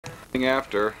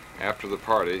After the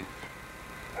party,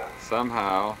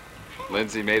 somehow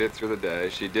Lindsay made it through the day.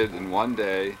 She did in one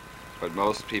day what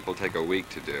most people take a week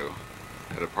to do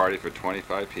at a party for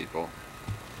 25 people.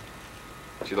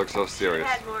 She looked so serious.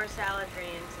 She had more salad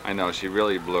greens. I know, she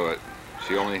really blew it.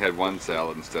 She only had one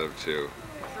salad instead of two.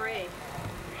 3.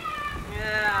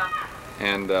 Yeah.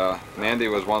 And Mandy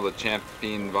was one of the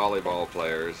champion volleyball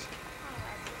players.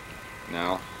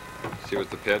 No, she was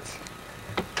the pits.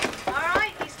 All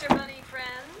right, Easter Bunny friends.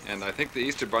 And I think the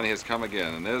Easter Bunny has come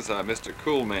again, and there's Mr.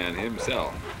 Cool Man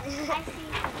himself.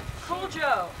 Cool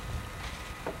Joe.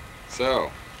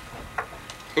 So,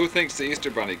 who thinks the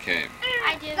Easter Bunny came?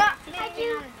 I do. I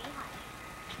do.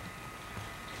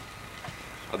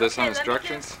 Are there some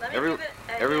instructions?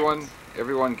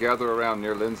 Everyone gather around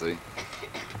near Lindsay.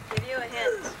 Give you a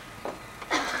hint.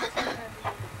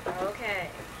 Okay.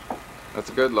 That's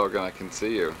good, Logan. I can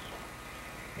see you.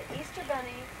 The Easter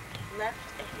Bunny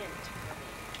left a hint for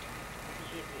me to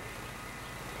give you.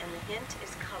 And the hint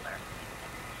is color.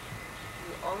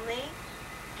 You only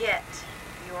get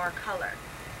your color.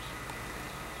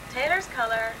 Taylor's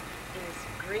color is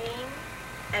green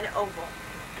and oval.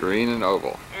 Green and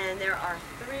oval. And there are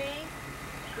 3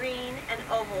 green and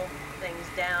oval things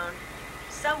down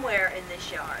somewhere in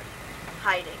this yard,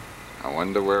 hiding. I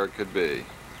wonder where it could be.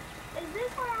 Is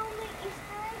this where all the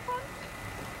Easter eggs from?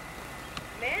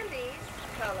 Mandy's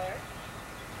color.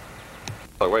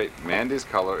 Oh wait, Mandy's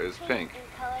color is pink.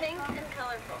 Pink and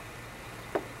colorful.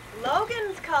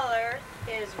 Logan's color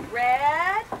is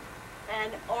red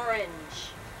and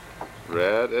orange.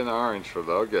 Red and orange for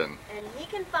Logan. And he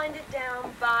can find it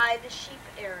down by the sheep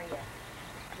area,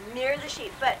 near the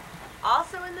sheep. But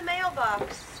also in the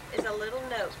mailbox is a little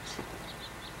note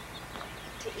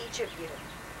to each of you.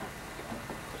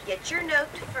 Get your note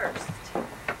first.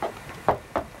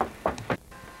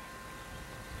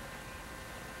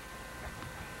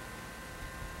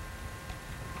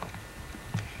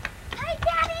 Hi,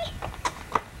 Daddy!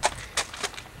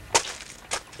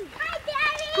 Hi,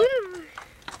 Daddy!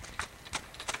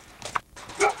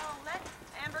 Oh, let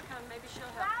Amber come. Maybe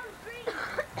she'll help.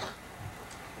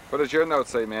 What does your note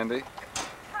say, Mandy?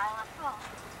 Colorful.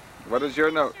 What is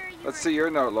your note? Let's see your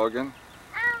note, Logan.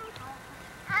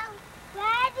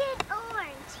 Red and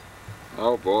orange.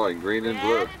 Oh boy, green and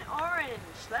blue. Red and orange.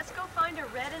 Let's go find a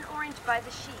red and orange by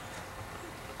the sheep.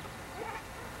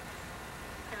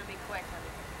 It's gonna be quick,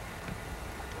 honey.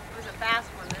 It was a fast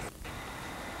one.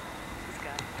 This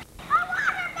guy. A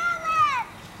watermelon!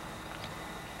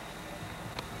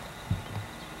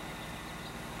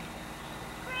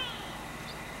 Green.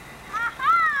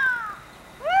 Aha!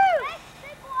 Woo! Nice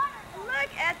big watermelon.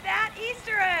 Look at that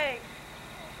Easter egg.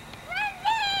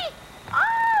 Lindsay!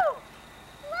 Oh!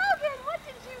 Logan, what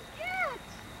did you get?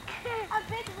 A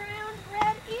big round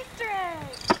red Easter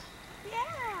egg.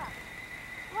 Yeah.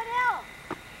 What else?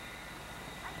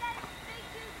 I got a big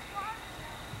huge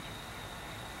watermelon.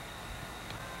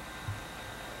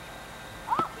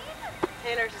 Oh, these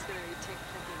Taylor's just gonna be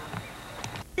picking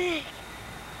one.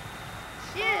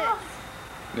 shoes.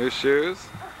 New shoes?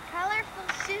 Colorful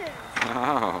shoes.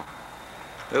 Oh.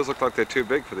 Those look like they're too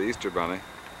big for the Easter Bunny.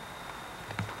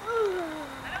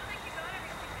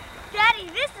 Daddy,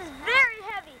 this is very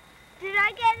heavy. Did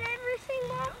I get everything,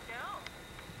 Mom? No.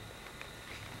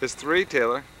 There's 3,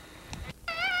 Taylor.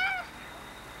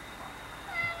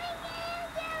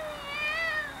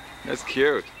 That's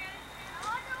cute.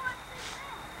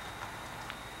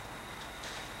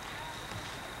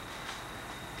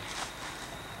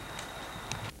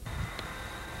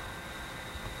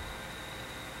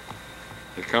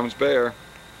 Here comes Bear.